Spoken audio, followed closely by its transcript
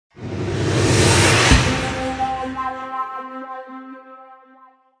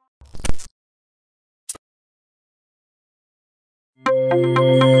ZBrush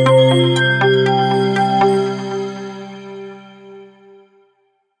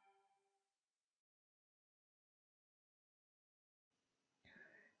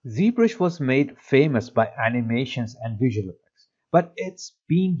was made famous by animations and visual effects, but it's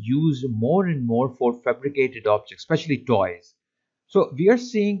being used more and more for fabricated objects, especially toys. So we are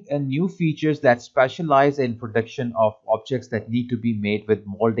seeing new features that specialize in production of objects that need to be made with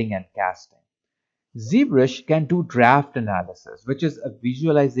molding and casting. ZBrush can do draft analysis, which is a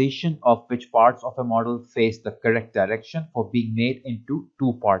visualization of which parts of a model face the correct direction for being made into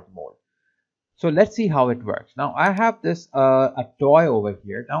two-part mold. So let's see how it works. Now I have this a toy over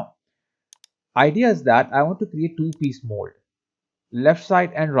here. Now idea is that I want to create two-piece mold, left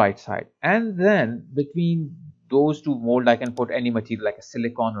side and right side, and then between those two mold I can put any material like a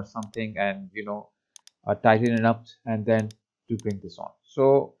silicone or something, and tighten it up and then to bring this on.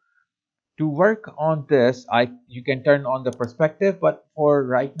 So to work on this, you can turn on the perspective, but for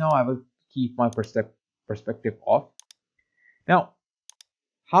right now I will keep my perspective off. Now,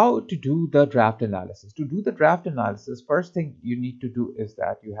 how to do the draft analysis? To do the draft analysis, first thing you need to do is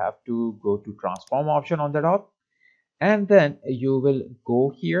that you have to go to transform option on the top, and then you will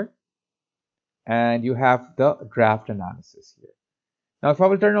go here and you have the draft analysis here. Now if I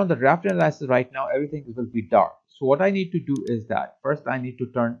will turn on the draft analysis right now, everything will be dark. So what I need to do is that first I need to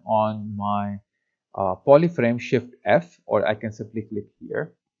turn on my polyframe, shift F, or I can simply click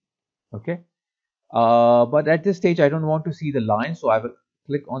here. Okay, but at this stage I don't want to see the line, so I will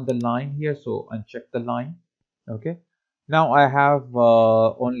click on the line here, so uncheck the line. Okay, now I have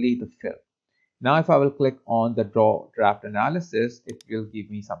only the fill. Now if I will click on the draft analysis, it will give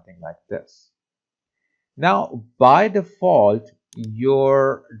me something like this. Now by default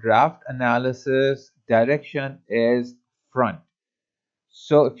your draft analysis direction is front.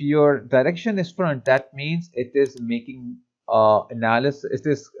 So if your direction is front, that means it is making analysis, it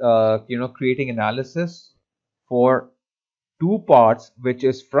is creating analysis for two parts, which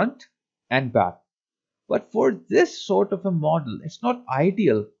is front and back. But for this sort of a model, it's not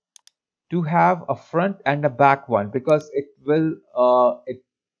ideal to have a front and a back one, because it will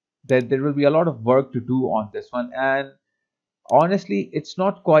there will be a lot of work to do on this one, and honestly it's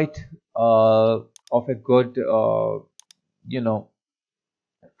not quite of a good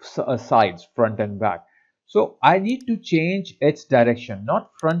sides, front and back. So I need to change its direction,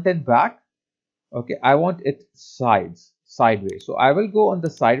 not front and back. Okay, I want it sideways. So I will go on the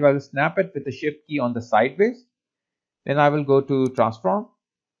side, I will snap it with the shift key on the sideways, then I will go to transform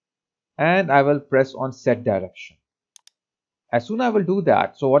and I will press on set direction. As soon as I will do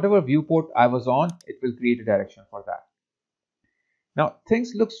that, so whatever viewport I was on, it will create a direction for that. Now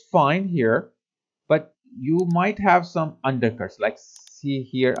things looks fine here, but you might have some undercuts. Like see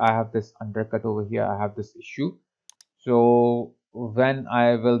here, I have this undercut over here, I have this issue. So when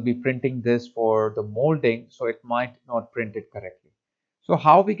I will be printing this for the molding, so it might not print it correctly. So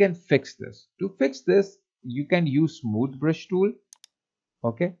how we can fix this? To fix this, you can use smooth brush tool.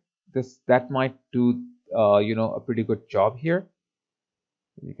 Okay, that might do a pretty good job here.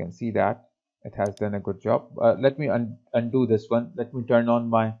 You can see that it has done a good job. Let me undo this one. Let me turn on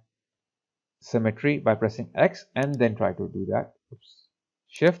my symmetry by pressing X and then try to do that. Oops.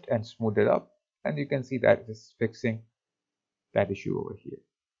 Shift and smooth it up, and you can see that it is fixing that issue over here.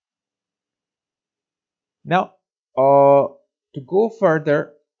 Now to go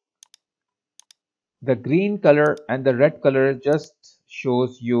further, the green color and the red color just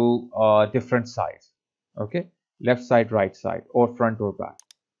shows you different sides. Okay, left side, right side, or front or back,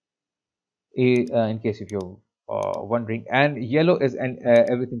 in case if you're wondering, and yellow is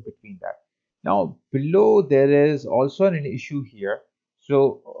everything between that. Now below there is also an issue here.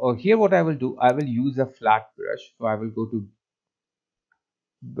 So here what I will do, I will use a flat brush. So I will go to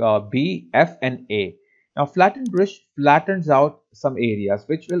B, F and A. Now flattened brush flattens out some areas,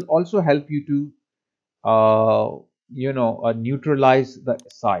 which will also help you to neutralize the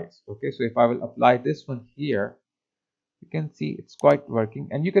sides. Okay, so if I will apply this one here, you can see it's quite working,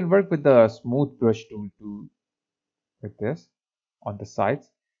 and you can work with the smooth brush tool too, with this on the sides,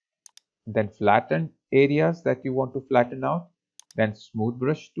 then flatten areas that you want to flatten out, then smooth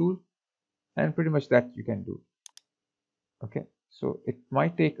brush tool, and pretty much that you can do. Okay, so it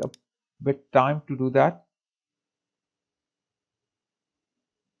might take a bit time to do that.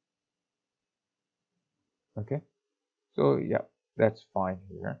 Okay, so yeah, that's fine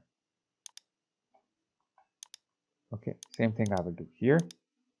here. Okay, same thing I will do here.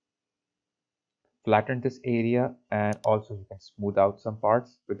 Flatten this area, and also you can smooth out some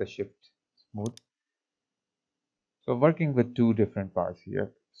parts with the shift smooth. So working with two different parts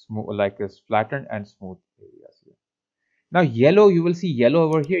here, smooth, like this flatten and smooth areas here. Now yellow, you will see yellow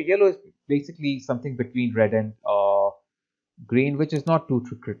over here. Yellow is basically something between red and green, which is not too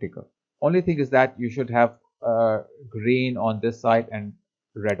critical. Only thing is that you should have green on this side and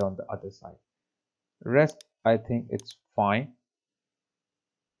red on the other side. Rest, I think it's fine.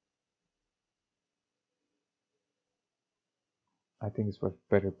 I think it was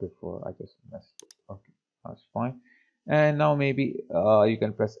better before. I just messed it. Okay, that's fine. And now maybe you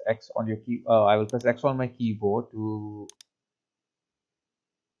can press X on your key. I will press X on my keyboard to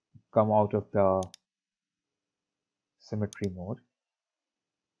come out of the symmetry mode.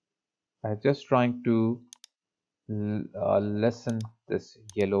 I'm just trying to lessen this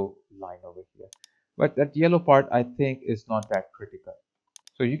yellow line over here. But that yellow part, I think, is not that critical.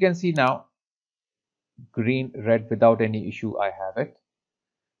 So you can see now green, red without any issue. I have it.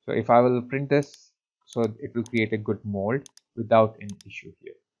 So if I will print this, so it will create a good mold without any issue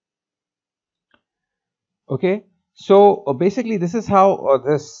here. Okay, so basically this is how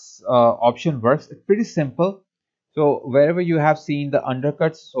this option works. It's pretty simple. So wherever you have seen the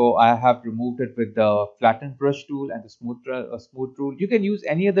undercuts, so I have removed it with the flattened brush tool and the smooth tool. You can use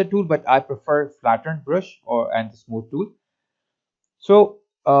any other tool, but I prefer flattened brush and the smooth tool. So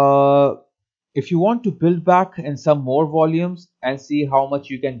if you want to build back in some more volumes and see how much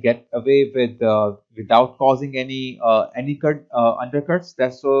you can get away with without causing any undercuts,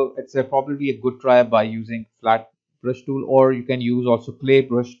 it's probably a good try by using flat brush tool, or you can use also clay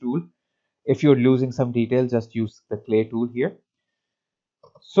brush tool. If you're losing some detail, just use the clay tool here.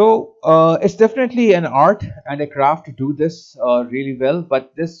 So it's definitely an art and a craft to do this really well,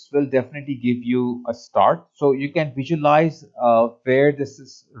 but this will definitely give you a start. So you can visualize where this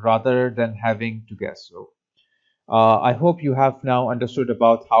is rather than having to guess. So I hope you have now understood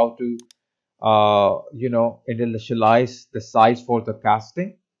about how to, initialize the size for the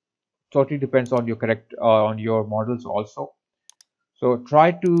casting. Totally depends on your on your models also. So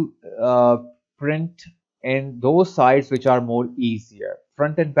try to print in those sides which are more easier.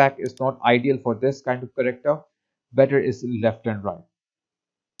 Front and back is not ideal for this kind of character. Better is left and right.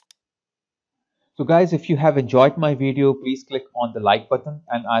 So guys, if you have enjoyed my video, please click on the like button,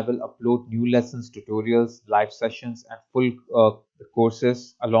 and I will upload new lessons, tutorials, live sessions and full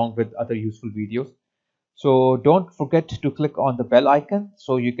courses along with other useful videos. So don't forget to click on the bell icon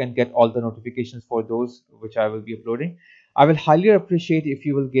so you can get all the notifications for those which I will be uploading. I will highly appreciate if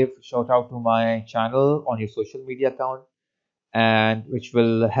you will give shout out to my channel on your social media account, and which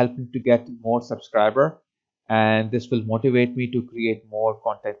will help me to get more subscriber, and this will motivate me to create more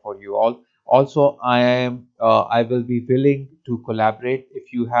content for you all. Also, I will be willing to collaborate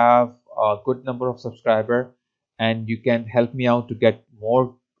if you have a good number of subscriber and you can help me out to get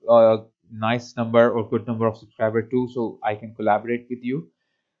more nice number or good number of subscriber too, so I can collaborate with you.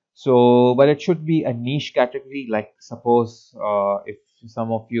 So but it should be a niche category, like suppose if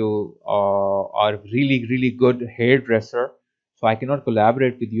some of you are really good hairdresser, so I cannot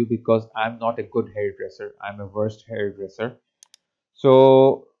collaborate with you because I'm not a good hairdresser, I'm a worst hairdresser.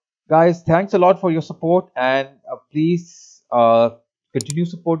 So guys, thanks a lot for your support, and please continue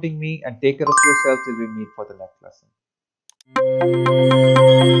supporting me and take care of yourself till we meet for the next lesson.